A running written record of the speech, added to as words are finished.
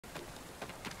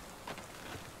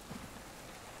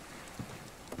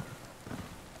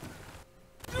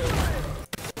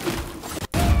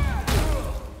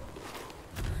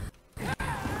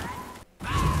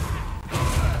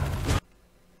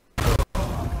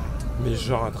Mais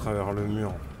genre à travers le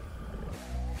mur.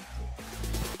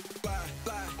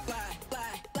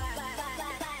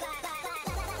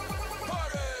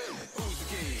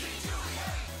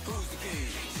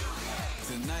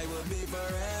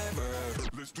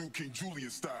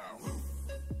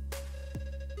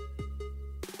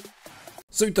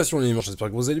 Salutations les Lémurs, j'espère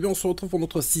que vous allez bien. On se retrouve pour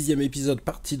notre 6ème épisode,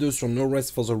 partie 2 sur No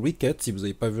Rest for the Wicked. Si vous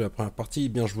n'avez pas vu la première partie, eh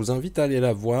bien je vous invite à aller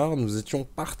la voir. Nous étions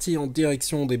partis en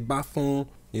direction des bas-fonds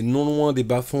et non loin des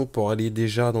bas-fonds pour aller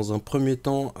déjà dans un premier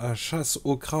temps à chasse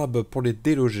aux crabes pour les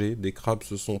déloger. Des crabes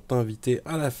se sont invités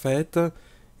à la fête.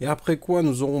 Et après quoi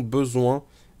nous aurons besoin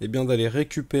bien d'aller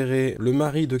récupérer le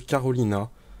mari de Carolina,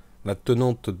 la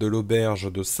tenante de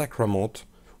l'auberge de Sacramento,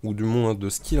 ou du moins de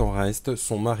ce qu'il en reste.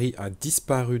 Son mari a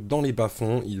disparu dans les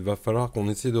bas-fonds. Il va falloir qu'on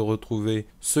essaie de retrouver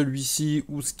celui-ci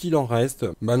ou ce qu'il en reste.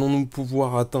 Allons-nous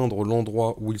pouvoir atteindre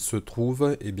l'endroit où il se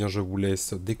trouve? Eh bien, je vous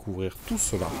laisse découvrir tout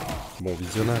cela. Bon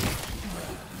visionnage.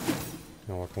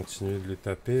 Et on va continuer de les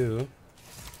taper, eux.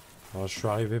 Alors, je suis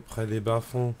arrivé près des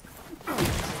bas-fonds.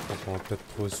 Donc, on va peut-être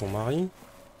trouver son mari.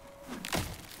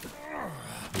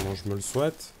 Moi, je me le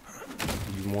souhaite.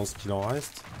 Du moins, ce qu'il en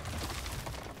reste.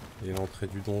 Et l'entrée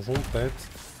du donjon peut-être.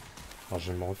 Alors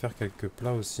je vais me refaire quelques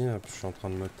plats aussi. Hein, je suis en train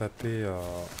de me taper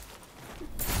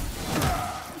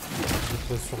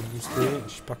surboosté.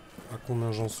 Je sais pas à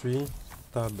combien j'en suis.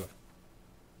 Tab.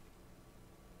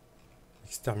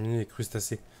 Exterminer les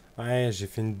crustacés. Ouais, j'ai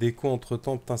fait une déco entre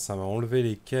temps. Putain, ça m'a enlevé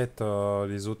les quêtes,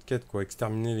 les autres quêtes quoi.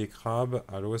 Exterminer les crabes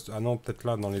à l'ouest. Ah non, peut-être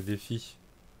là dans les défis.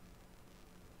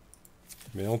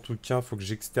 Mais en tout cas, il faut que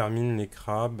j'extermine les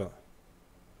crabes.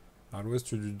 À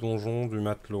l'ouest du donjon du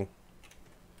matelot.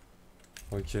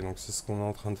 Ok, donc c'est ce qu'on est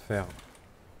en train de faire.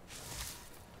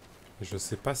 Et je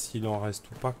sais pas s'il en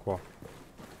reste ou pas, quoi.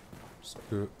 Parce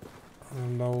que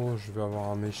là-haut, je vais avoir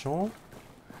un méchant.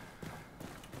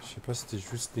 Je sais pas si c'était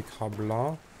juste des crabes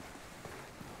là.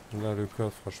 Là, le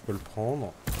coffre, je peux le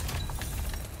prendre.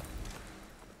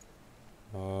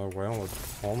 Ouais, on va tout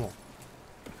prendre.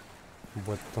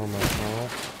 Boîte de temps maintenant.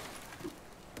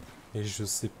 Et je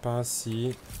sais pas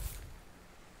si...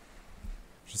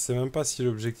 Je sais même pas si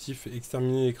l'objectif est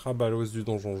exterminer les crabes à l'ouest du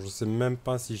donjon. Je sais même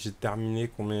pas si j'ai terminé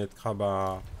combien il y a de crabes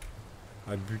à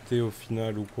buter au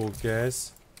final ou quoi aux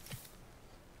caisses.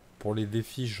 Pour les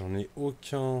défis, j'en ai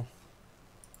aucun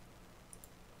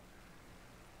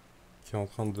qui est en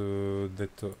train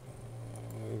d'être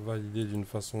validé d'une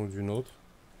façon ou d'une autre.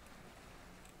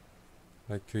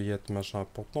 La cueillette, machin.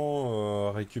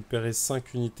 Pourtant, récupérer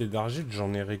 5 unités d'argile,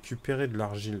 j'en ai récupéré de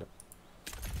l'argile.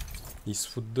 Ils se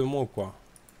foutent de moi, quoi.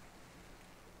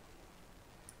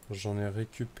 J'en ai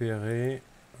récupéré...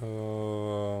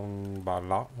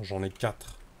 là, j'en ai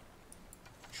 4.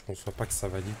 Je conçois pas que ça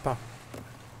valide pas.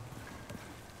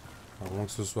 À moins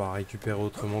que ce soit récupéré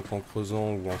autrement qu'en creusant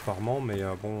ou en farmant, mais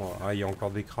bon... Ah, il y a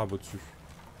encore des crabes au-dessus.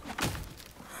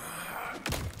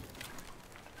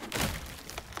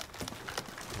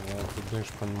 Il faut bien que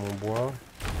je prenne mon bois.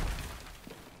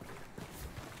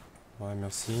 Ouais,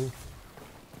 merci.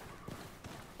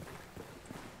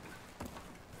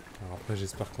 Alors après,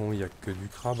 j'espère qu'en haut, il n'y a que du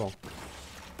crabe. Hein.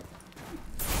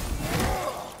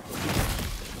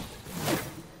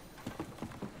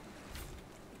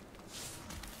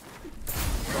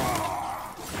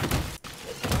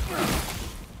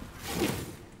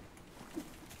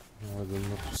 Ouais,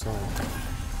 donne-moi tout ça. Hein.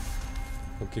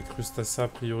 Ok, crustacés, a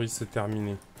priori, c'est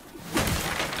terminé.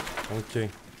 Ok.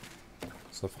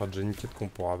 Ça fera déjà une quête qu'on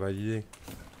pourra valider.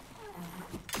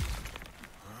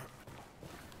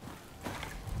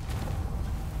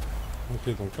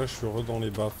 Ok, donc là je suis dans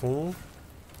les bas-fonds.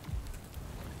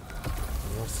 On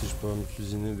va voir si je peux me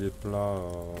cuisiner des plats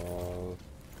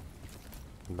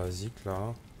basiques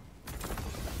là.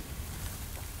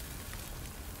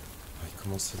 Il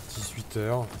commence à 18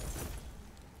 h.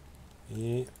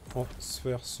 Et on va se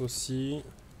faire ceci.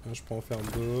 Là, je peux en faire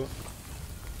 2.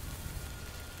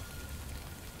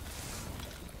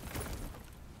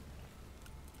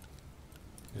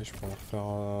 Et je peux en faire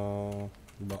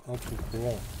un tout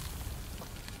court.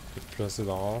 Peut-être plus assez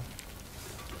d'ara.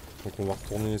 Donc on va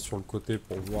retourner sur le côté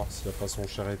pour voir s'il n'y a pas son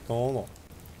cher et tendre.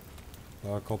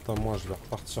 Là, quant à moi, je vais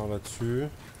repartir là-dessus.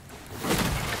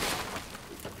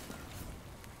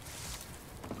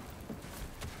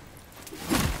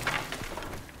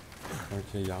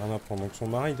 Ok, il n'y a rien à prendre. Donc son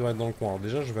mari doit être dans le coin. Alors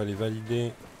déjà, je vais aller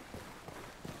valider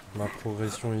ma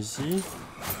progression ici.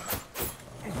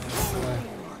 Ouais.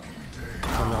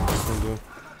 Ah merde, ils sont deux.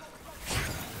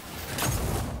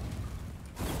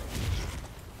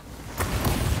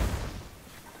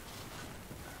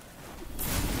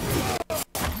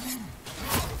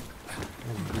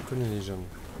 Oh, vous déconnez les jeunes.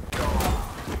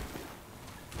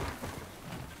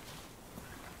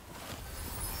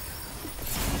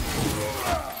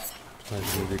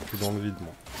 Je mets des coups dans le vide,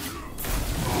 moi.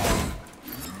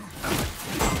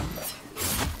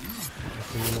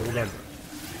 C'est une roulade.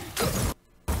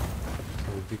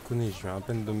 Vous déconnez, je viens à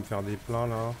peine de me faire des plats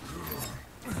là.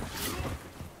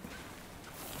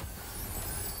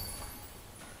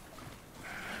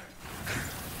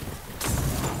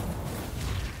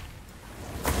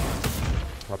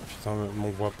 Ah putain, mais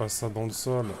on voit pas ça dans le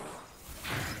sol.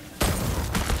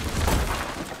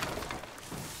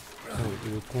 Oh, et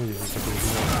le con il est juste à côté de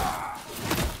moi.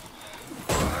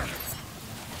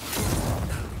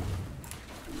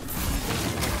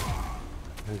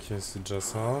 Ok, c'est déjà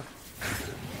ça.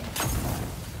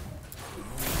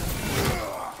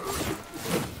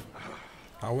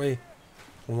 Ah ouais,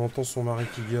 on entend son mari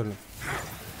qui gueule.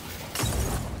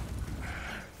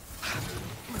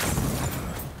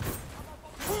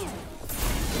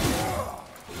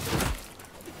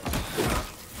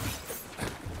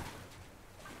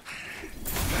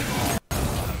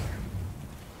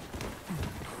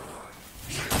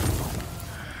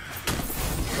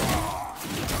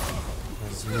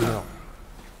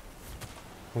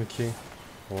 Ok,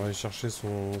 on va aller chercher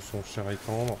son cher et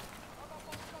tendre.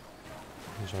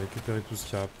 J'ai récupéré tout ce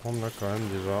qu'il y a à prendre là quand même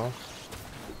déjà.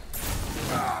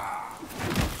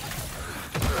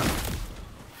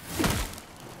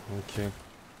 Ok.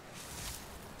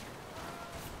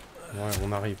 Ouais,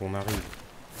 on arrive, on arrive.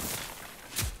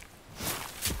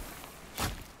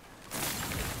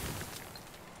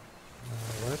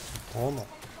 Ouais, tout prendre.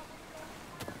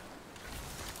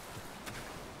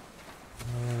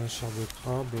 Chair de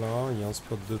crabe là, il y a un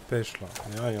spot de pêche là.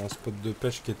 Et là, il y a un spot de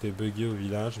pêche qui était bugué au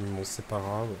village, mais bon, c'est pas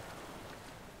grave.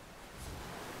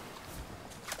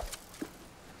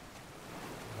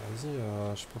 Vas-y,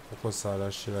 je sais pas pourquoi ça a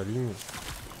lâché la ligne.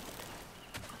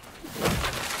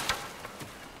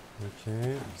 Ok,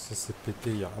 ça c'est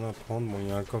pété, il n'y a rien à prendre. Bon, il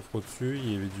y a un coffre au-dessus,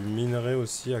 il y avait du minerai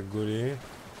aussi à gauler.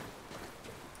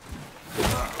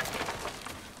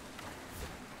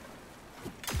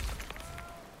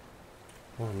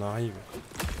 Bon, on arrive.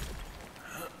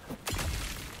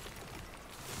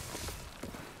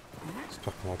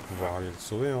 J'espère qu'on va pouvoir aller le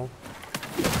sauver, hein.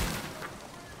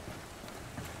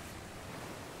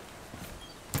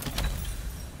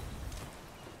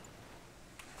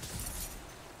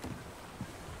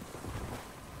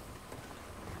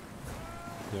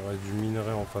 Il y aurait du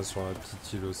minerai en face sur la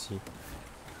petite île aussi.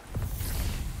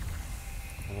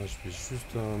 Ouais, je vais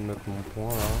juste mettre mon point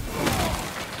là.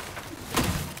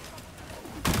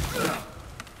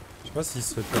 Je sais pas s'il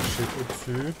serait perché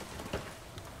au-dessus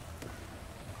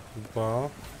ou pas.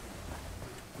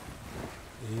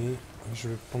 Et je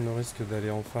vais prendre le risque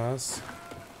d'aller en face.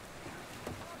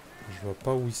 Je vois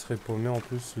pas où il serait paumé en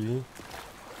plus lui.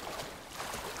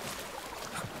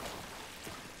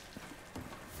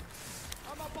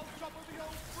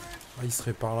 Ah, il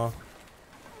serait par là.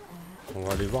 On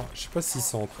va aller voir. Je sais pas si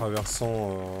c'est en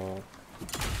traversant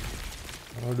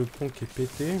le pont qui est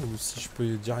pété ou si je peux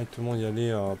directement y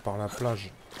aller par la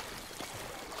plage.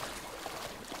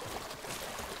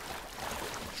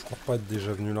 Je crois pas être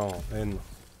déjà venu là en N.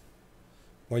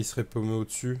 Ouais, il serait paumé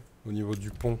au-dessus, au niveau du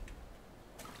pont.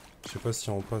 Je sais pas si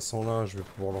en passant là, je vais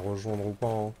pouvoir le rejoindre ou pas.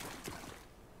 Hein.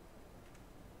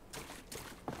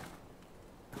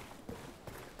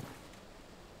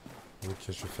 Ok,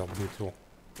 je vais faire demi-tour.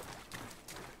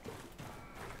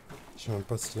 Je sais même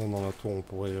pas si là dans la tour on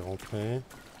pourrait y rentrer.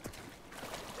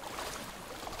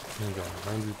 Il n'y a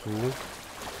rien du tout.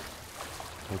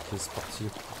 Ok, c'est parti.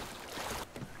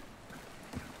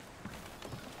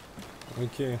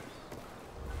 Ok.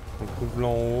 On trouve là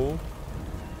en haut.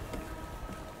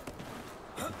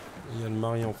 Il y a le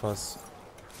mari en face.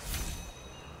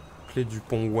 Clé du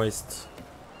pont ouest.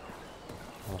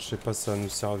 Alors je sais pas si ça va nous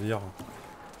servir.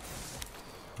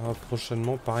 Ah,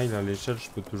 prochainement, pareil, là l'échelle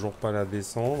je peux toujours pas la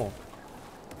descendre.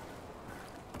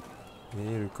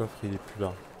 Et le coffre il est plus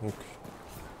là. Donc.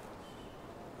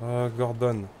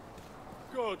 Gordon.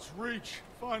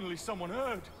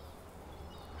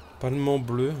 Palmant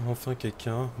bleu, enfin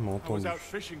quelqu'un m'a entendu.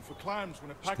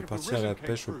 J'étais parti à la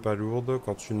pêche aux palourdes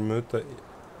quand une meute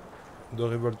de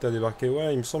révolte a débarqué.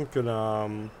 Ouais, il me semble que la...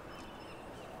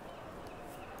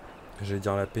 J'allais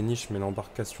dire la péniche, mais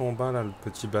l'embarcation en bas, là, le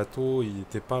petit bateau, il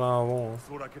était pas là avant. Hein.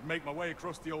 Je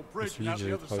me suis dit que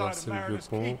j'allais traverser le vieux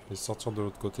pont et sortir de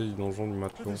l'autre côté du donjon du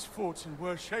matelot. Je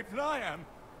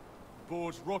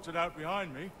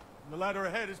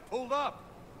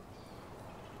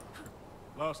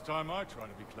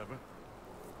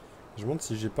me demande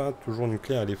si j'ai pas toujours une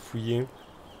clé à aller fouiller.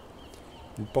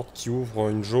 Une porte qui ouvre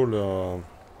une geôle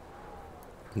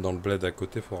dans le bled à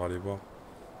côté, faudra aller voir.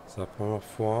 C'est la première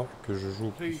fois que je joue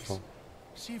au coup.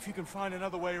 See if you can find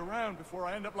another way around before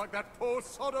I end up like that poor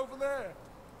sod over there.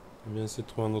 Je vais essayer de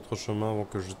trouver un autre chemin avant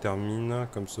que je termine,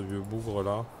 comme ce vieux bougre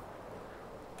là.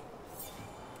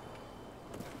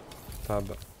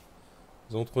 Tab.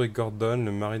 Ils ont trouvé Gordon,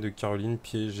 le mari de Caroline,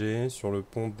 piégé sur le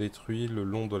pont détruit le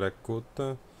long de la côte.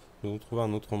 Ils ont trouvé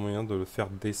un autre moyen de le faire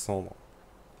descendre.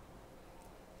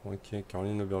 Ok,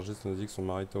 Caroline l'aubergiste nous dit que son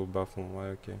mari était au bas-fond.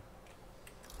 Ouais, ok.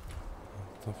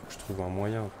 Putain, faut que je trouve un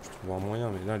moyen.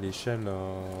 Mais là, l'échelle,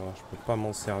 je peux pas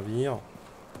m'en servir.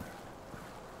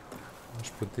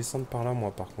 Je peux descendre par là,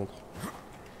 moi, par contre.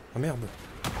 Ah merde!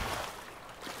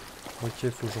 Ok,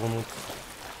 faut que je remonte.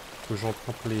 Faut que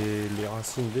j'emprunte les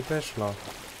racines des pêches, là.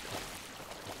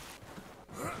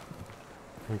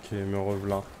 Ok, me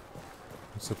revoilà.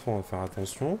 Cette fois, on va faire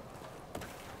attention.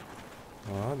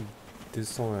 Voilà,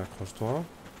 descends et accroche-toi.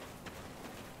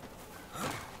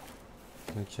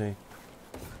 Ok.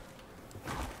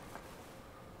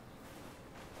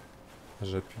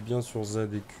 J'appuie bien sur Z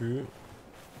et Q.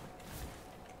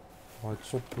 Pour être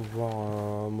sûr de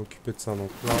pouvoir m'occuper de ça.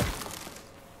 Donc là,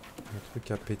 un truc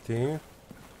à péter.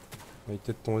 On va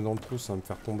peut-être tomber dans le trou, ça va me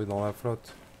faire tomber dans la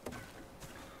flotte.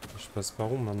 Je passe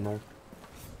par où maintenant?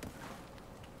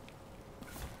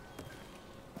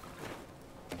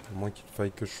 À moins qu'il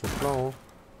faille que je chauffe là, hein.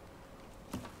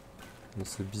 Mais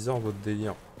c'est bizarre votre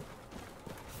délire.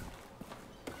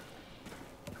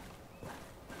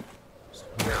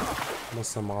 Moi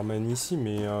ça me ramène ici,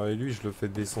 mais et lui je le fais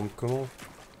descendre comment?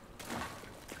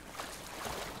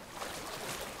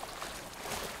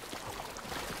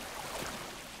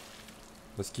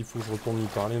 Est-ce qu'il faut que je retourne y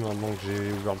parler maintenant que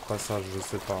j'ai ouvert le passage? Je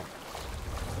sais pas.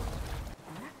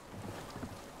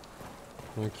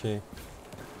 Ok.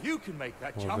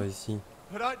 On va ici.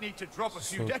 Sauf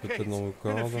peut-être dans vos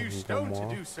cordes, mais pas moi.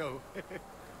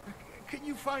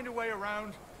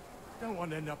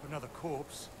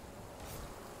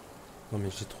 Non mais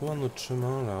j'ai trouvé un autre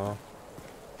chemin là.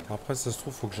 Après ça se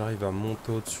trouve faut que j'arrive à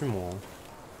monter au-dessus moi.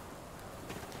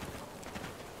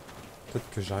 Peut-être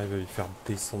que j'arrive à lui faire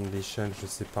descendre l'échelle, je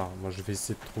sais pas. Moi je vais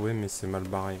essayer de trouver mais c'est mal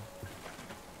barré.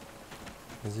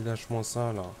 Vas-y lâche-moi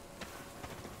ça là.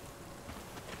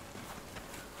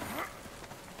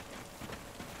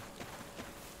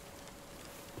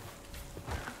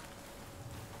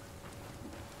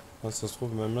 Ah, ça se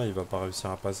trouve même là il va pas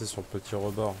réussir à passer sur le petit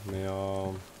rebord mais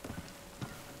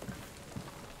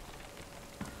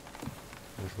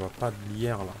je vois pas de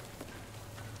lierre là.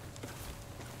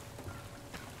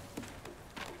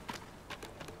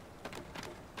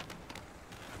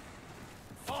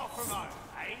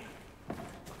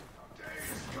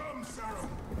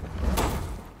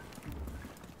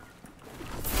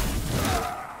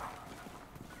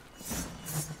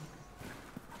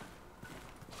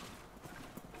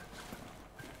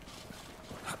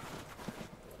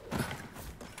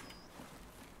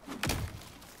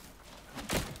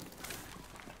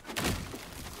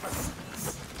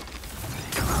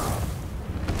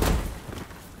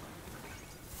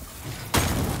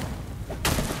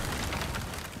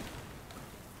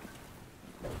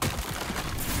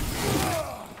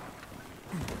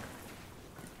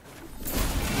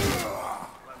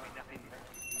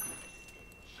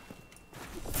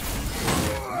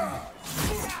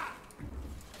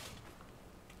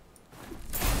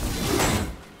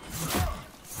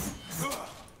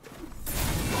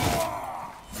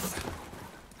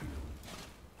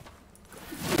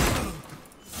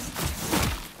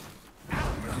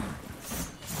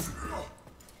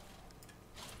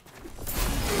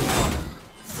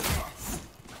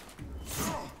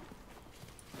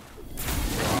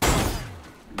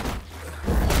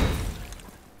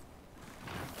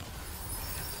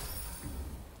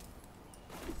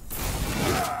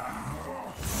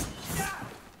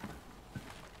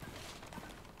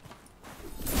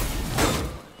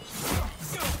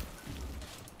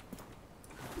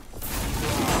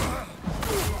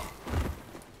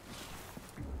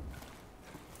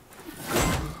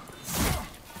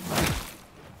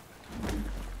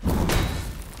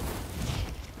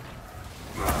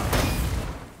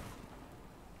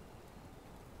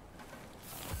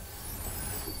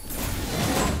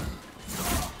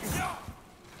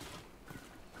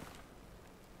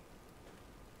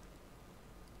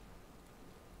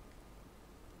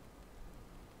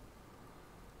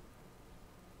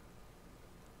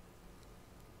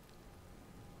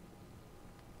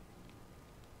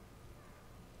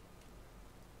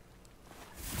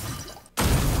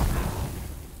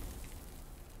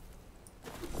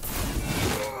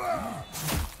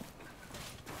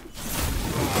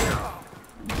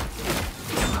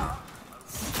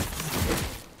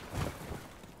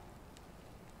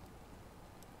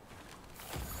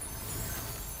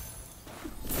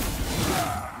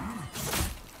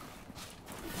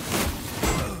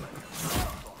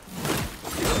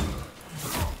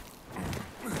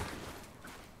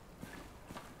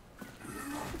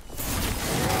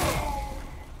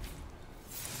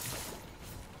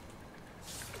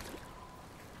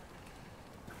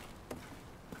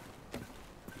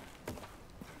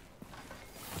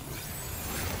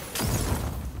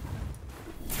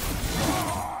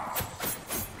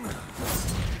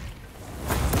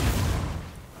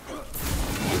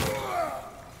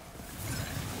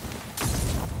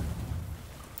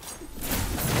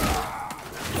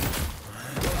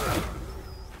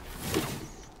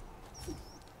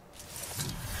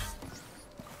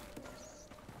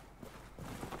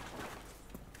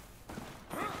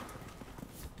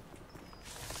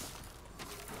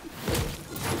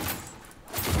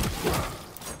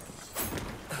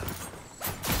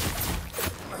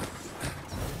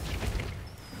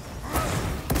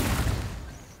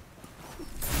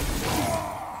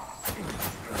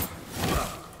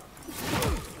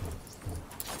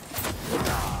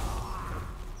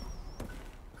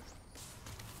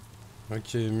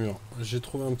 Ok, mur. J'ai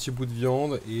trouvé un petit bout de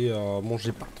viande et bon,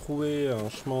 j'ai pas retrouvé un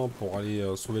chemin pour aller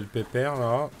sauver le pépère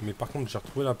là, mais par contre j'ai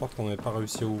retrouvé la porte qu'on n'avait pas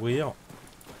réussi à ouvrir.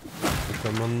 Et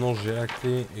comme maintenant j'ai la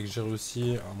clé et que j'ai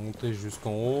réussi à monter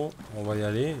jusqu'en haut, on va y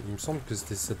aller. Il me semble que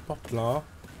c'était cette porte là.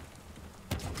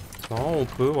 Non, on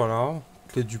peut, voilà.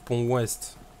 Clé du pont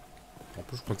ouest. En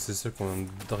plus, je crois que c'est celle qu'on vient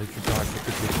de récupérer à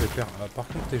côté de notre pépère. Par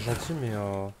contre, t'es gentil, mais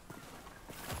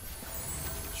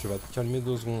tu vas te calmer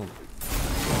 2 secondes.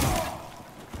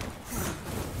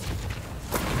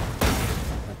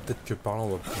 Peut-être que par là, on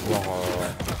va pouvoir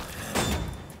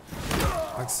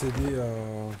accéder à...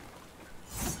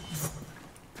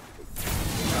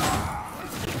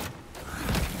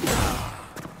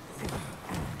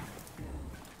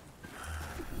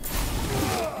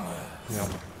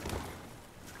 Merde.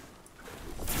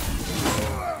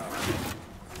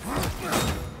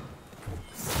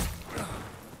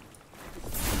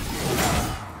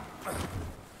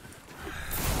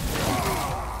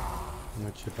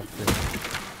 Ok, parfait.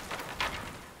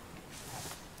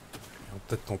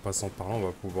 Peut-être qu'en passant par là, on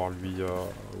va pouvoir lui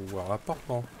ouvrir la porte,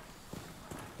 non?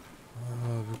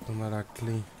 Vu qu'on a la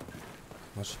clé.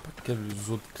 Je sais pas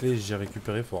quelles autres clés j'ai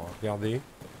récupérées, faudra regarder.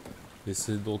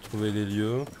 Essayer de retrouver les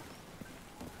lieux.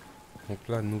 Donc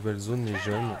là, nouvelle zone, les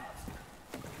jeunes.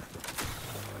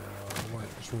 Ouais,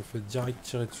 je me fais direct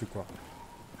tirer dessus, quoi.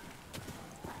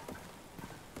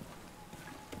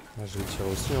 Là, je vais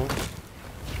tirer aussi, hein.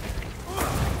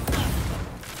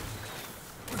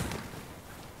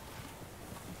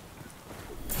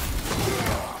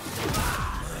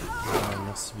 Ah,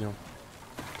 merci bien.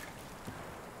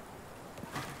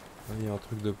 Là, il y a un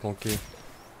truc de planqué.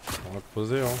 On va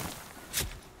creuser, hein.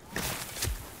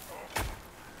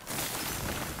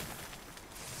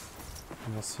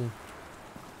 Merci.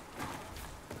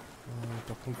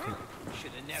 Par contre...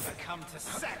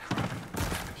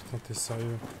 Putain, t'es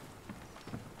sérieux?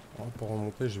 Pour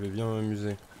remonter, je vais bien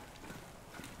m'amuser.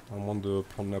 À moins de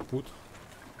prendre la poutre.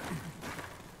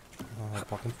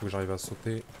 Par contre, il faut que j'arrive à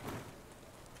sauter.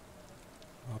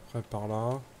 Après, par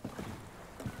là.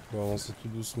 On va avancer tout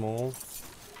doucement.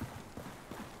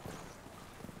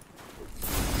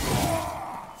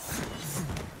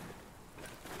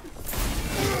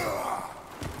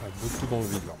 Beaucoup dans le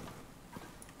vide, là.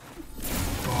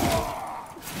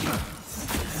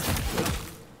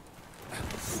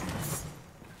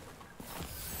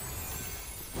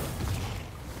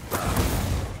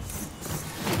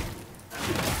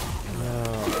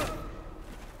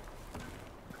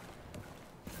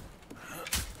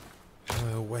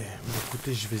 Ouais, mais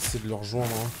écoutez, je vais essayer de le rejoindre.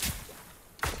 Hein.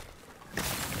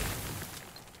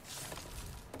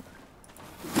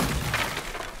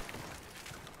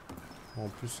 En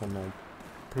plus, on est en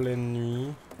pleine nuit.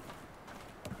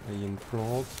 Là, il y a une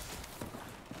plante.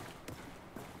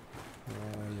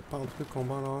 Il n'y a pas un truc en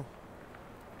bas là?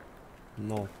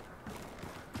 Non.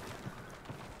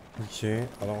 Ok,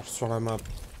 alors sur la map.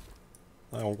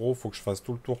 En gros, faut que je fasse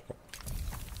tout le tour, quoi.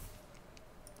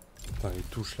 Putain, les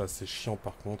touches là, c'est chiant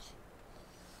par contre.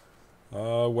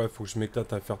 Ah ouais, faut que je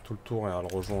m'éclate à faire tout le tour et à le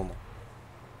rejoindre.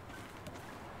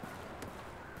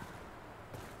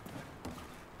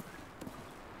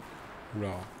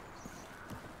 Oula.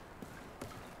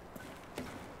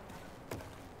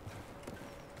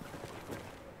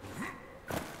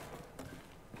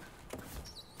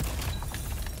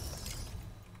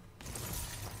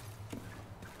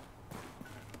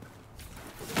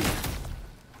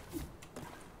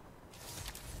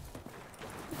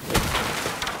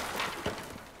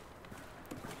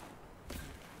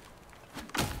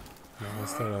 On va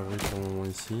rester à l'abri pour le moment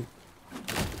ici.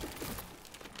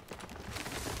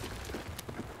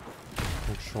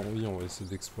 Donc je suis en vie, on va essayer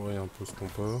d'explorer un peu ce qu'on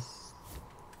peut.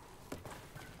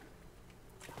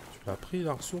 Tu l'as pris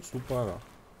la ressource ou pas là?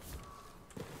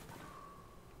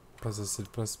 Pas assez de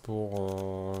place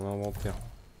pour l'inventaire.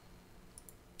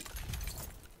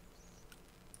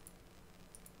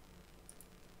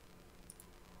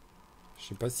 Je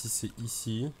sais pas si c'est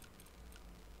ici.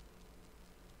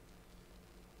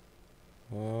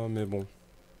 Mais bon.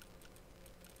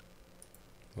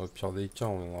 Au pire des cas,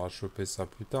 on aura chopé ça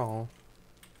plus tard. Hein.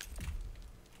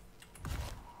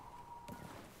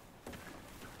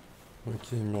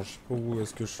 Ok, bon, je sais pas où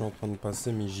est-ce que je suis en train de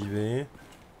passer, mais j'y vais.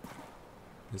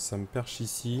 Et ça me perche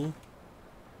ici.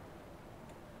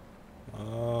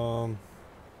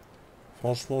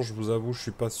 Franchement, je vous avoue, je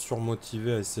suis pas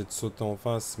surmotivé à essayer de sauter en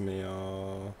face, mais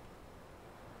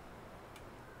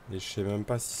et je sais même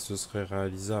pas si ce serait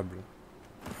réalisable.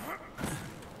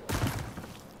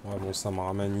 Ouais, bon, ça me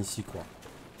ramène ici, quoi.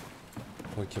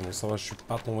 Ok, bon, ça va, je suis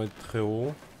pas tombé de très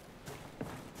haut.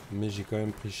 Mais j'ai quand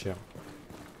même pris cher.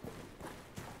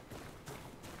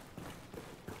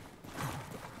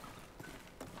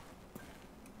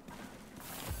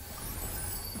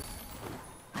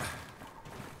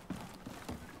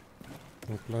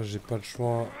 Donc là, j'ai pas le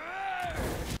choix.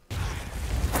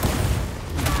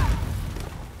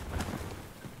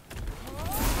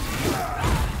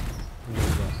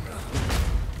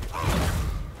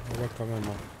 On va quand même.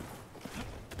 Hein.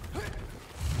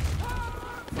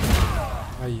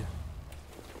 Aïe.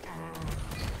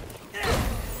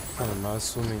 Ah, elle m'a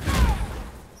assommé.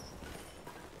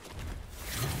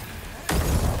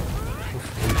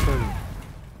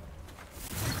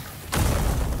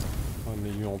 Ah, mais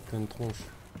lui en pleine tronche.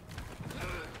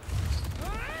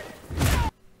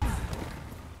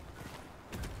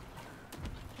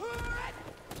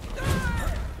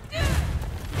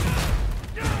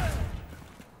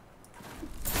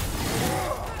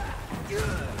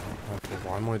 Faut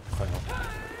vraiment être prêt. Hein.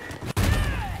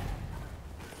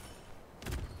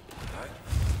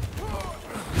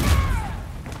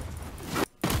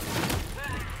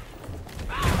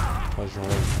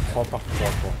 J'enlève 3 par 3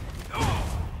 quoi.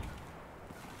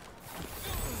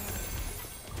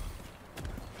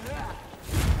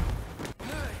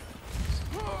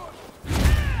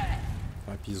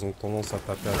 Et puis ils ont tendance à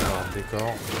taper à travers le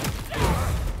décor.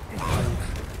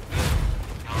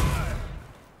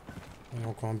 Et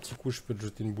encore un petit coup, je peux te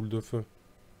jeter une boule de feu.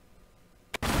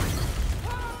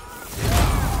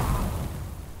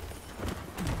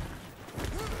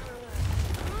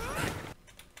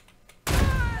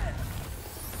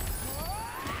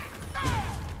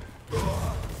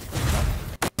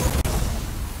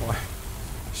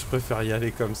 Je préfère y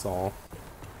aller comme ça. Hein.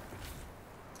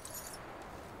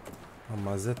 Ah,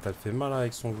 ma Z, elle fait mal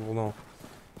avec son gourdin.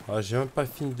 Ah, j'ai même pas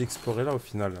fini d'explorer là au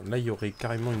final. Là, il y aurait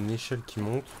carrément une échelle qui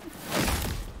monte.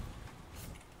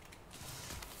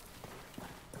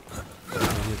 Il y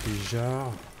a des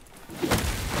jarres.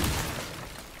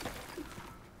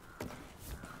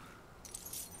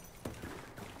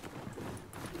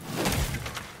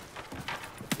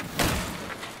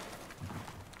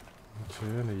 Ok,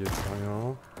 là, il y a plus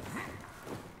rien.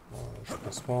 Je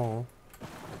pense pas, hein.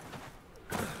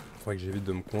 Faudrait que j'évite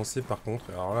de me coincer par contre.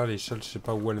 Alors là, l'échelle, je sais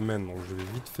pas où elle mène, donc je vais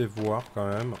vite fait voir quand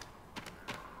même.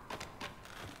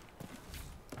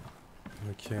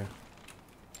 Ok.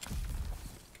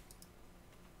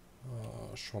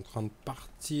 Je suis en train de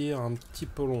partir un petit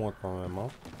peu loin quand même. Hein.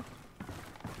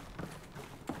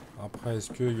 Après,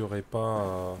 est-ce qu'il y aurait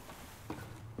pas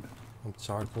un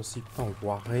petit raccourci? Putain, on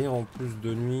voit rien en plus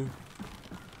de nuit.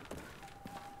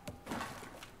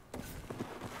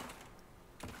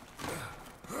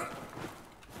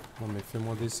 Non mais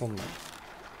fais-moi descendre.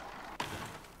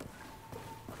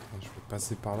 Je vais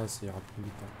passer par là, ça ira plus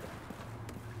vite. Hein.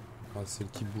 Ah, celle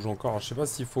qui bouge encore. Alors, je sais pas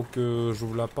s'il faut que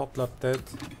j'ouvre la porte là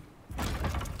peut-être.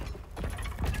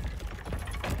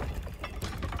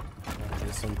 On va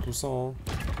descendre tout ça. Hein.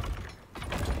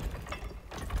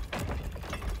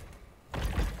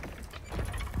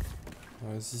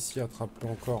 Si, attrape-le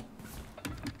encore.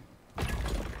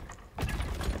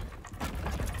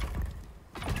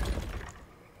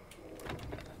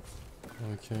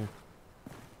 Ok.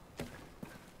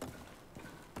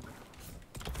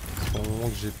 Pour le moment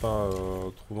que j'ai pas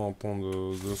trouvé un point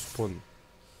de spawn.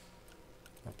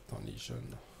 Ah putain, les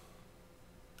jeunes.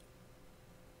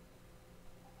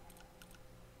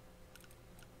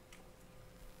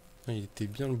 Ah, il était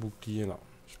bien le bouclier là.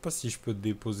 Je sais pas si je peux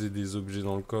déposer des objets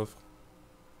dans le coffre.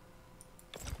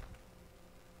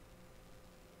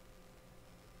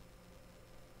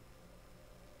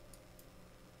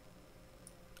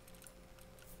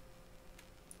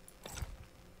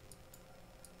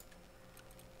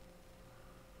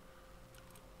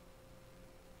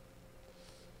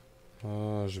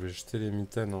 Ah, je vais jeter les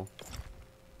mitaines. Hein.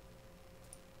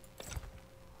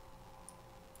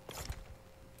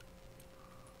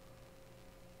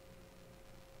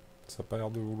 Ça n'a pas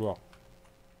l'air de vouloir.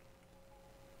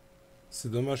 C'est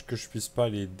dommage que je puisse pas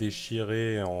les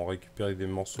déchirer et en récupérer des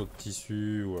morceaux de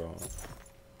tissu ou...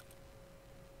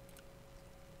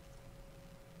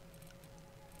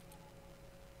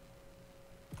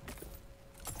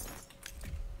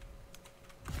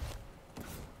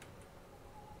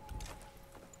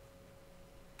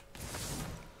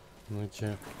 Ok.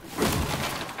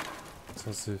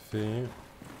 Ça c'est fait.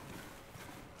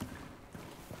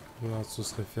 Là ce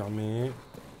serait fermé.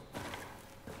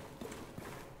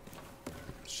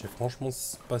 Je sais franchement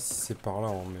pas si c'est par là,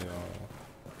 hein, mais...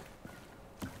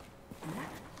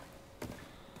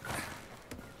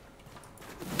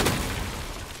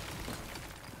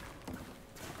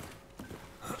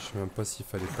 Je sais même pas s'il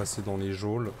fallait passer dans les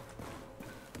geôles. De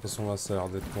toute façon là ça a l'air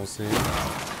d'être coincé.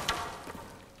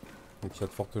 Donc il y a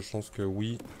de fortes chances que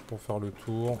oui, pour faire le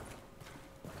tour.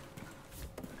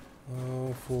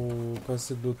 Faut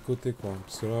passer de l'autre côté quoi.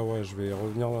 Parce que là ouais je vais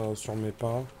revenir sur mes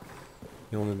pas.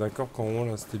 Et on est d'accord qu'en haut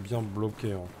là c'était bien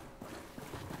bloqué. Hein.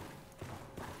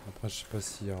 Après je sais pas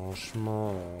s'il y a un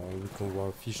chemin, vu qu'on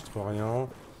voit fichtre rien.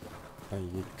 Enfin,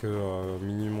 il est que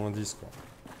minuit moins 10 quoi.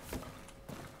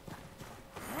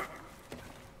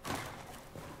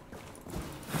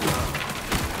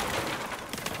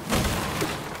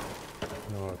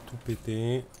 Voilà, tout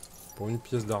pété pour une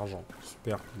pièce d'argent.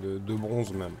 Super, de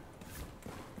bronze même.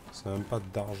 C'est même pas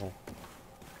d'argent.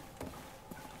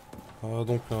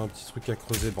 Donc un petit truc à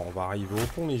creuser. Bon, on va arriver au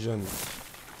pont les jeunes.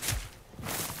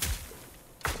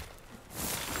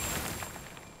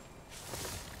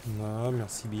 Ah,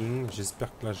 merci Bing. J'espère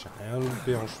que là j'ai rien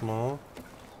loupé en chemin.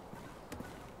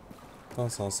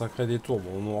 C'est un sacré détour.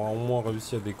 Bon, on aura au moins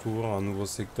réussi à découvrir un nouveau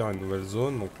secteur, une nouvelle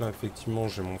zone. Donc là effectivement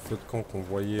j'ai mon feu de camp qu'on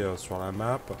voyait sur la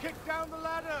map.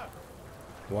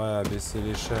 Ouais, baisser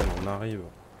l'échelle, on arrive.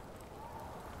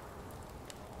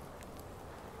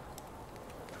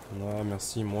 Ah,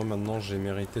 merci. Moi maintenant j'ai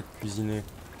mérité de cuisiner.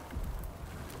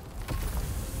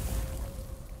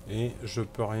 Et je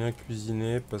peux rien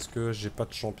cuisiner parce que j'ai pas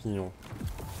de champignons.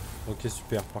 Ok,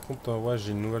 super. Par contre, ouais,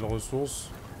 j'ai une nouvelle ressource.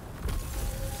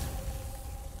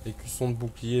 Écusson de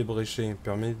bouclier bréché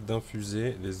permet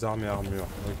d'infuser les armes et armures.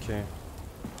 Ok.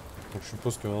 Donc je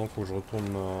suppose que maintenant il faut que je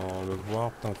retourne le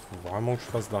voir. Putain, faut vraiment que je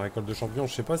fasse de la récolte de champignons.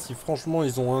 Je sais pas si franchement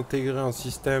ils ont intégré un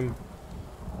système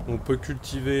où on peut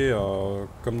cultiver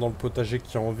comme dans le potager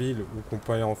qui est en ville ou qu'on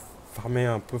peut aller en farmer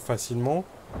un peu facilement.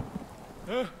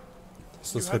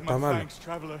 Ce serait pas mal.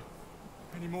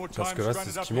 Parce que là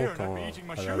c'est ce qui manque. Hein.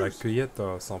 À la cueillette,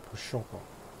 c'est un peu chiant quoi.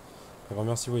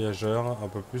 Remercie voyageur un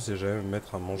peu plus et j'aime me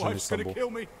mettre à manger mes sabots.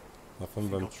 Ma femme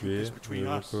va me tuer, mais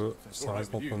que ça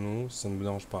reste entre nous, ça ne me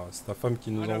dérange pas. C'est ta femme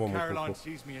qui nous envoie mon coco.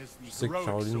 Je sais que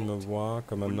Caroline me voit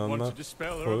comme un homme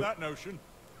heureux.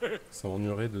 Ça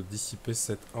m'ennuierait de dissiper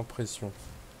cette impression.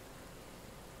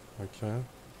 Ok.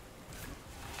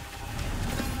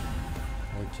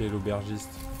 Ok,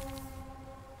 l'aubergiste.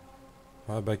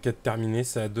 Ah bah quête terminée,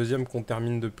 c'est la deuxième qu'on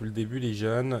termine depuis le début les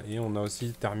jeunes. Et on a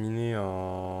aussi terminé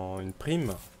une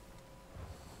prime.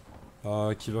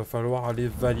 Qu'il va falloir aller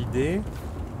valider.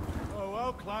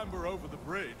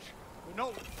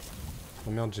 Oh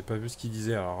merde, j'ai pas vu ce qu'il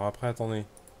disait. Alors après, attendez,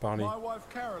 parlez.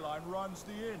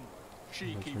 Tu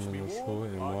mets au chaud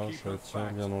et moi je la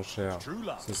tiens bien en chair.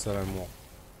 C'est ça l'amour.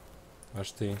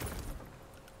 Acheter.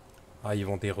 Ah, ils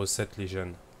vendent des recettes les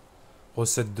jeunes.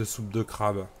 Recettes de soupe de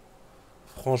crabe.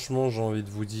 Franchement, j'ai envie de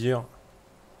vous dire.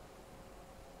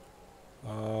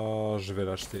 Je vais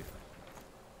l'acheter.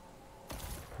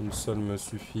 Une seule me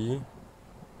suffit.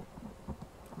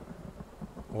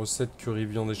 Recette curry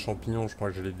viande et champignons, je crois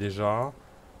que je l'ai déjà.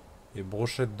 Et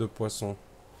brochette de poisson.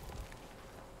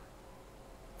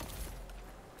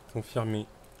 Confirmé.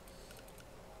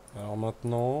 Alors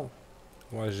maintenant,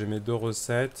 ouais, j'ai mes deux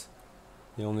recettes.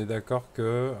 Et on est d'accord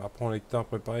que, après en lecteur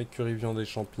préparé, curry viande et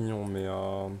champignons. Mais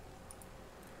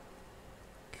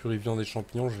curry viande et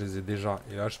champignons, je les ai déjà.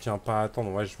 Et là, je tiens pas à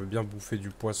attendre. Ouais, je veux bien bouffer du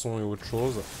poisson et autre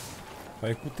chose. Bah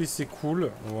écoutez, c'est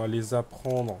cool. On va les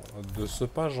apprendre de ce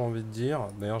pas, j'ai envie de dire.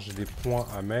 D'ailleurs, j'ai des points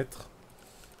à mettre.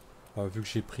 Vu que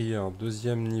j'ai pris un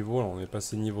deuxième niveau, là, on est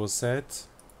passé niveau 7.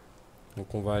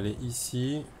 Donc on va aller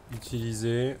ici,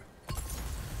 utiliser.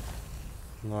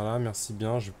 Voilà, merci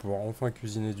bien. Je vais pouvoir enfin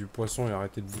cuisiner du poisson et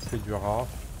arrêter de bouffer du rat.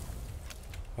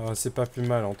 C'est pas plus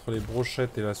mal. Entre les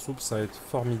brochettes et la soupe, ça va être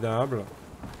formidable.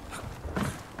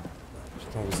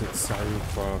 Putain, vous êtes sérieux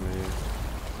quoi, mais...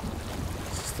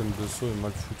 Le système de saut est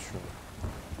mal foutu.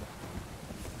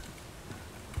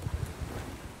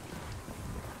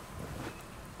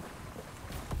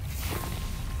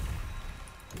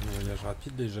 Voyage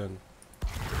rapide les jeunes.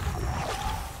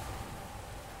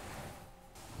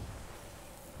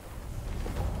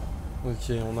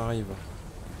 Ok, on arrive.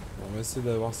 On va essayer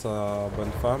d'avoir sa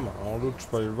bonne femme. Alors l'autre, je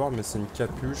peux aller le voir, mais c'est une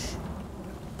capuche.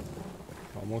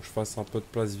 À moins que je fasse un peu de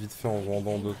place vite fait en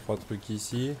vendant 2-3 trucs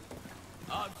ici.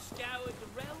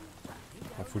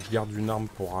 Il faut que je garde une arme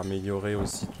pour améliorer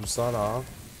aussi tout ça là.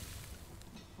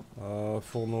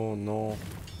 Fourneau, non.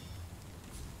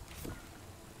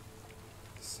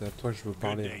 C'est à toi que je veux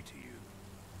parler.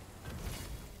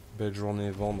 Belle journée,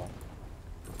 vendre.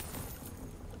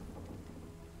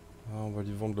 On va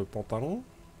lui vendre le pantalon.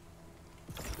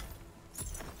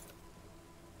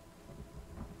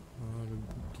 Le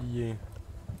bouclier.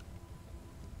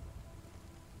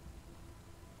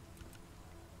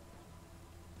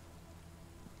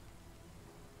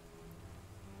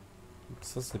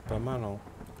 Ça c'est pas mal hein.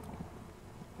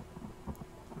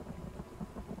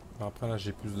 Après là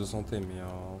j'ai plus de santé mais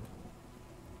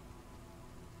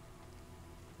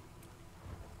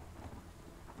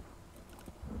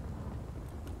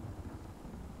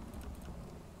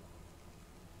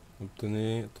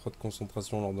Obtenez 3 de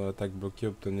concentration lors de l'attaque bloquée.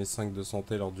 Obtenez 5 de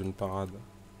santé lors d'une parade.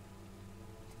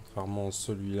 Contrairement à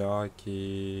celui-là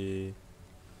qui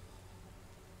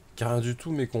a rien du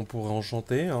tout mais qu'on pourrait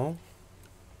enchanter, hein.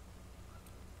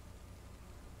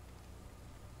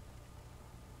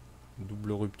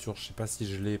 Double rupture, je sais pas si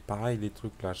je l'ai. Pareil les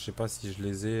trucs là, je sais pas si je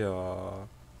les ai.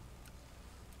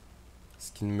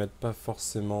 Ce qui ne m'aide pas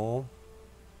forcément.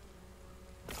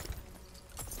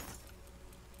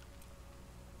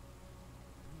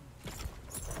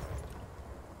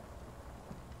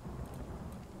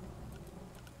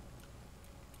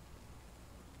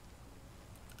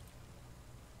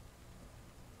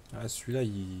 Ah, celui-là,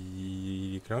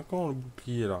 il est clinquant, le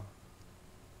bouclier, là.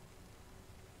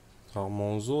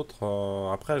 Contrairement aux autres.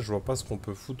 Après, je vois pas ce qu'on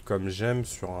peut foutre comme gemme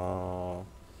sur un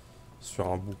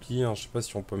bouclier, hein. Je sais pas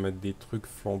si on peut mettre des trucs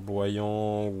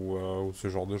flamboyants ou ce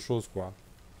genre de choses, quoi.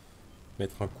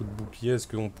 Mettre un coup de bouclier, est-ce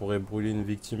qu'on pourrait brûler une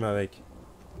victime avec?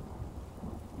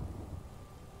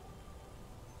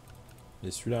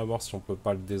 Et celui-là, à voir si on peut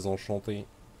pas le désenchanter.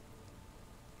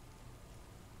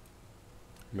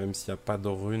 Même s'il n'y a pas de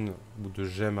runes ou de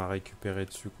gemmes à récupérer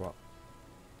dessus, quoi.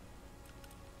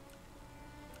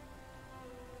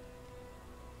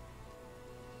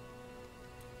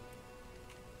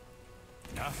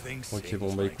 Ok,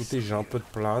 bon bah écoutez, j'ai un peu de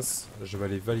place. Je vais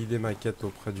aller valider ma quête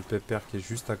auprès du pépère qui est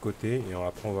juste à côté. Et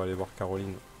après, on va aller voir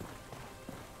Caroline.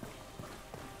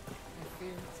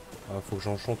 Ah, faut que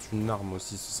j'enchante une arme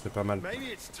aussi, ce serait pas mal.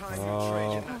 Ouais,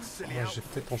 j'ai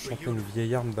peut-être enchanté une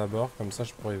vieille arme d'abord. Comme ça,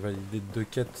 je pourrais valider 2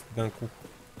 quêtes d'un coup.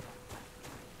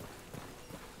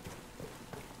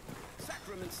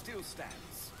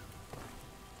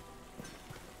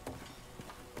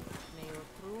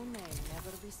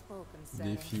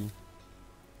 Défi.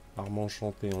 Arme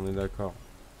enchantée, on est d'accord.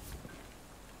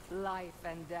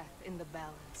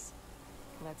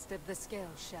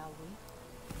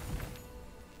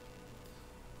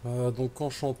 Donc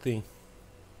enchanté.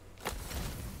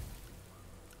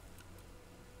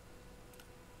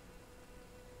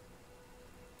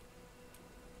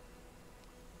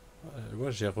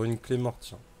 Ouais, j'ai ruine clé mort,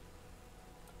 tiens.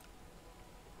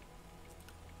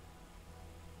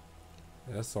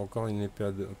 Et là, c'est encore une épée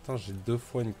à deux. Attends, j'ai 2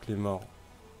 fois une clé mort.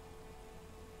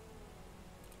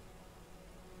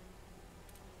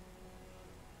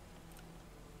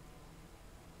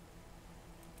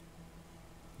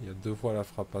 Il y a 2 fois la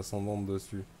frappe ascendante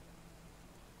dessus.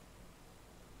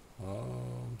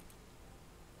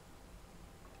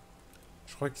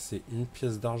 Je crois que c'est une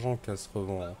pièce d'argent qu'elle se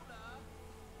revend, hein.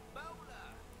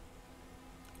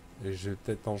 Et je vais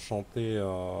peut-être enchanter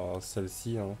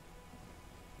celle-ci, hein.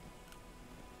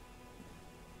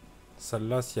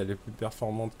 Celle-là, si elle est plus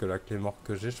performante que la clé morte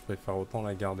que j'ai, je préfère autant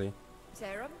la garder.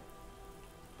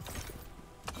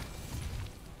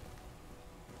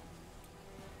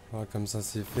 Voilà, comme ça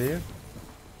c'est fait.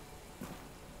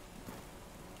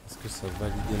 Est-ce que ça va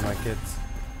valider ma quête?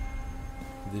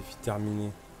 Défi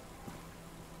terminé.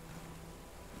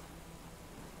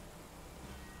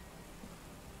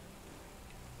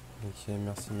 Ok,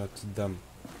 merci ma petite dame.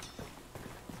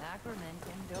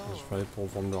 Je vais aller pour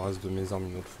vendre le reste de mes armes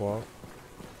une autre fois.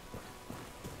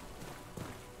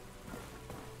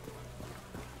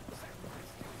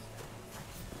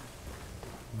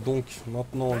 Donc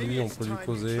maintenant lui on peut lui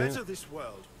causer.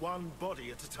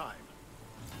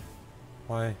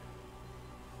 Ouais.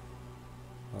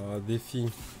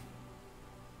 Défi.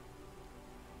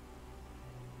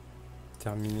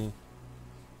 Terminé.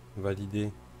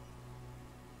 Validé.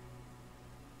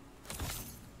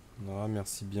 Ah,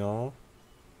 merci bien.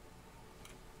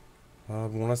 Ah,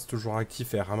 bon là c'est toujours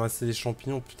actif. Et ramasser les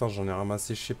champignons. Putain, j'en ai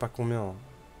ramassé je sais pas combien.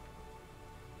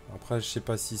 Après je sais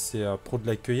pas si c'est pro de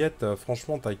la cueillette.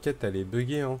 Franchement ta quête elle est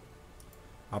buggée, hein.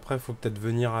 Après faut peut-être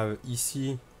venir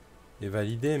ici et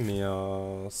valider. Mais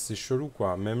c'est chelou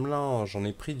quoi. Même là j'en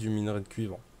ai pris du minerai de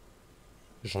cuivre.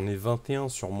 J'en ai 21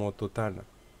 sur moi au total.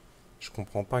 Je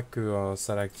comprends pas que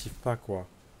ça l'active pas quoi.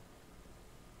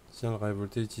 Tiens, le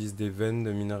révolté utilise des veines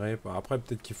de minerai. Après,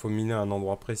 peut-être qu'il faut miner à un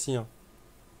endroit précis, hein.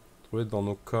 Trouvez dans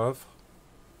nos coffres.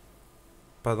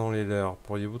 Pas dans les leurs.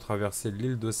 Pourriez-vous traverser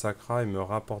l'île de Sacra et me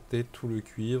rapporter tout le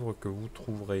cuivre que vous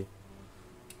trouverez?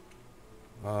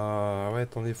 Ah ouais,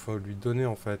 attendez, faut lui donner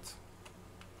en fait.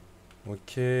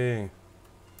 Ok. Et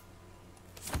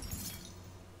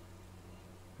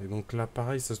donc là,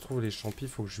 pareil, ça se trouve, les champis,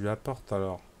 faut que je lui apporte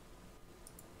alors.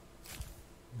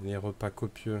 Les repas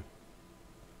copieux.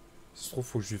 Ça se trouve,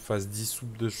 faut que je lui fasse 10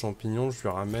 soupes de champignons, je lui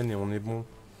ramène et on est bon.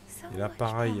 Et là,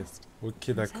 pareil.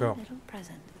 Ok, d'accord.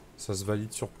 Ça se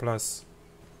valide sur place.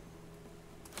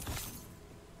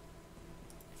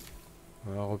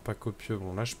 Voilà, repas copieux.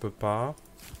 Bon, là, je peux pas.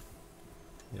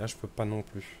 Et là, je peux pas non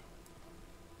plus.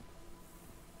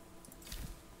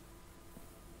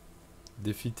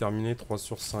 Défi terminé 3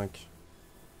 sur 5.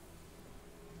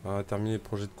 Terminer les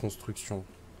projets de construction.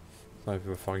 Il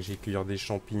va falloir que j'aille cueillir des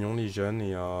champignons, les jeunes,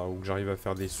 et ou que j'arrive à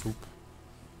faire des soupes.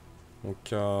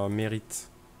 Donc, mérite.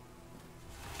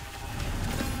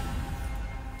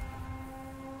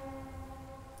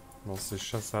 Non, c'est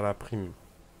chasse à la prime.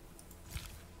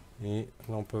 Et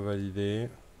là, on peut valider.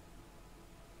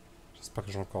 J'espère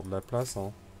que j'ai encore de la place.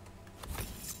 Hein.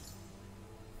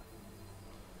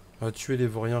 Tuer les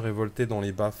vauriens révoltés dans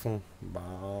les bas-fonds. Bah,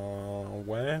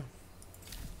 ouais.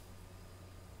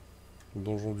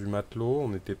 Donjon du matelot, on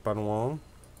n'était pas loin.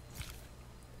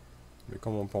 Mais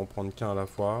comme on peut en prendre qu'un à la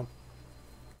fois.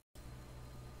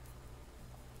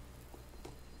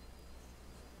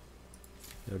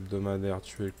 Hebdomadaire,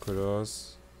 tuer le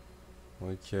colosse.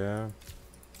 Ok.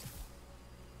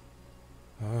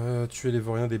 Tuer les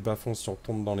vauriens des bas-fonds. Si on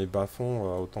tombe dans les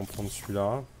bas-fonds, autant prendre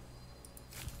celui-là.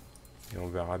 Et on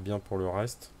verra bien pour le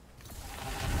reste.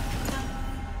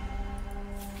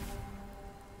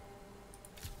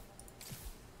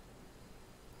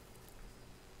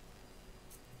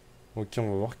 Ok,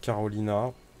 on va voir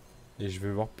Carolina. Et je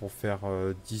vais voir pour faire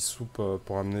 10 soupes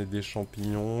pour amener des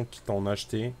champignons, quitte à en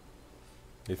acheter.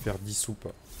 Et faire 10 soupes.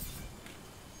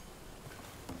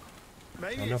 Ah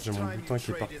merde, j'ai mon butin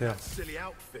qui est par terre.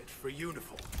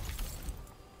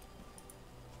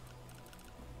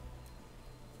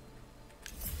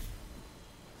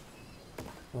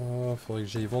 Oh, faudrait que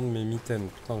j'aille vendre mes mitaines.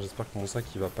 Putain, j'espère que mon sac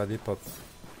il va pas dépop.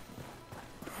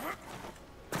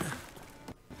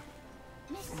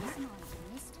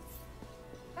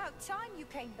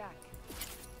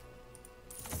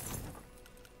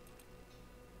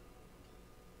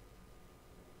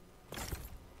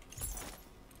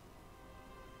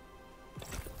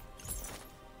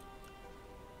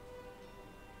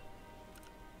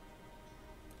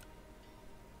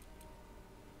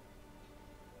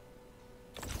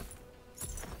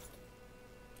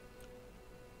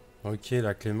 Ok,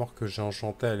 la clé mort que j'ai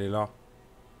enchantée, elle est là.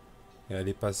 Et elle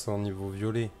est passée en niveau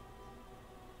violet.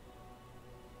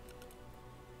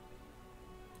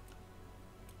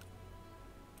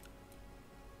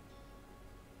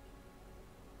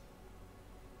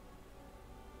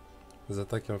 Les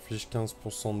attaques infligent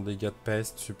 15% de dégâts de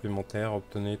peste supplémentaires.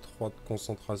 Obtenez 3 de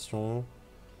concentration.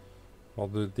 Lors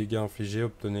de dégâts infligés,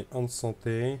 obtenez 1 de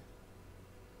santé.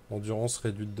 Endurance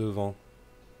réduite de 20.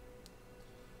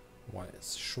 Ouais,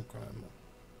 c'est chaud quand même.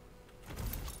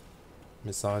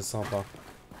 Mais ça reste sympa.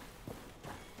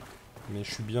 Mais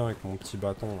je suis bien avec mon petit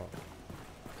bâton là.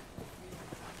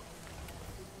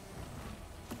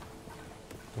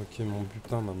 Ok, mon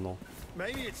butin maintenant.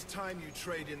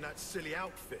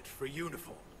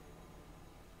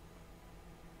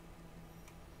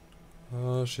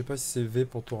 Je sais pas si c'est V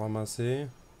pour tout ramasser.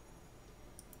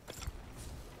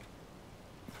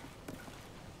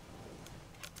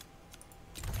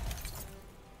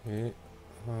 Et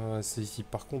c'est ici.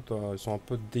 Par contre, ils sont un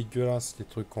peu dégueulasses les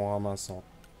trucs qu'on ramasse. Hein.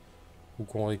 Ou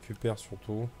qu'on récupère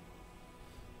surtout.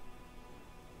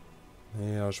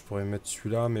 Et je pourrais mettre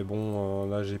celui-là. Mais bon,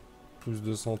 là j'ai plus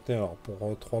de santé. Alors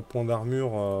pour 3 points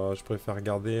d'armure, je préfère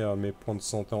garder mes points de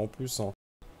santé en plus. Hein.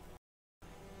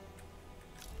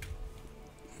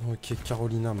 Ok,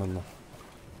 Carolina maintenant.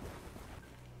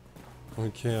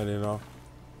 Ok, elle est là.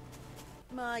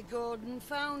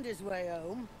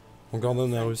 Mon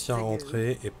Gordon a réussi à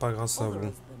rentrer, et pas grâce à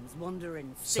vous.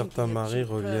 Certains maris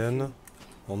reviennent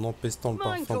en empestant le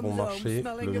parfum bon marché,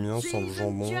 le mien sans le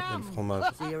jambon et le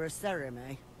fromage.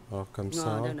 Alors comme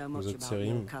ça, vous êtes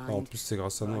sérim. En plus c'est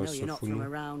grâce à nous, elle se fout de nous. Je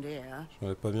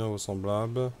connais pas bien vos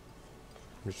semblables,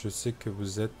 mais je sais que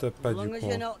vous êtes pas du coin.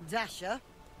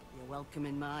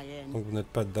 Donc vous n'êtes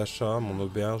pas d'achat, mon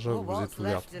auberge vous est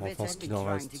ouverte, enfin ce qu'il en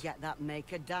reste. Ça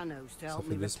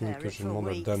fait des semaines que je demande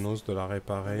à Danos de la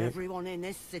réparer. Que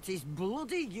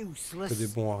des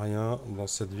bons à rien dans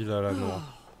cette ville à la noix.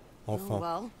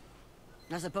 Enfin.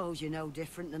 Vous n'allez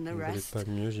pas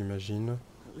mieux j'imagine.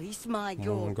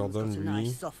 Mon Gordon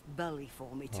lui, un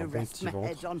bon petit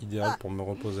ventre, idéal pour me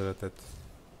reposer la tête.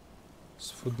 Elle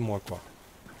se fout de moi quoi.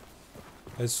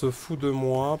 Elle se fout de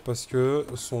moi parce que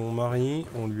son mari,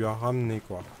 on lui a ramené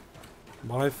quoi.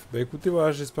 Bref, bah écoutez,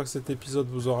 voilà, j'espère que cet épisode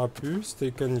vous aura plu. Si c'était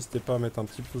le cas, n'hésitez pas à mettre un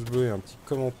petit pouce bleu et un petit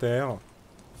commentaire.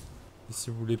 Et si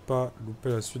vous voulez pas louper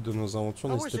la suite de nos aventures,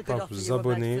 n'hésitez pas à vous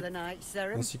abonner,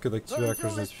 ainsi que d'activer la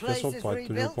cloche de notification pour être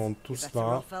tenu au courant de tout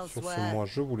cela. Sur ce, moi,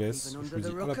 je vous laisse. Je vous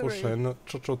dis à la prochaine.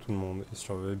 Ciao, ciao tout le monde et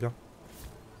surveillez bien.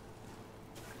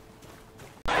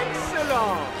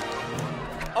 Excellent!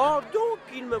 Oh, donc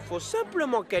il me faut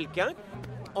simplement quelqu'un.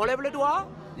 On lève le doigt.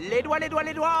 Les doigts, les doigts,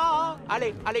 les doigts.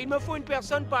 Allez, il me faut une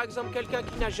personne, par exemple quelqu'un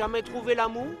qui n'a jamais trouvé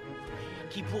l'amour,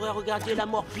 qui pourrait regarder la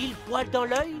mort pile poil dans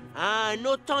l'œil. Un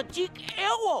authentique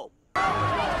héros.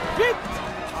 Vite,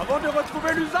 avant de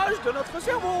retrouver l'usage de notre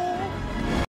cerveau.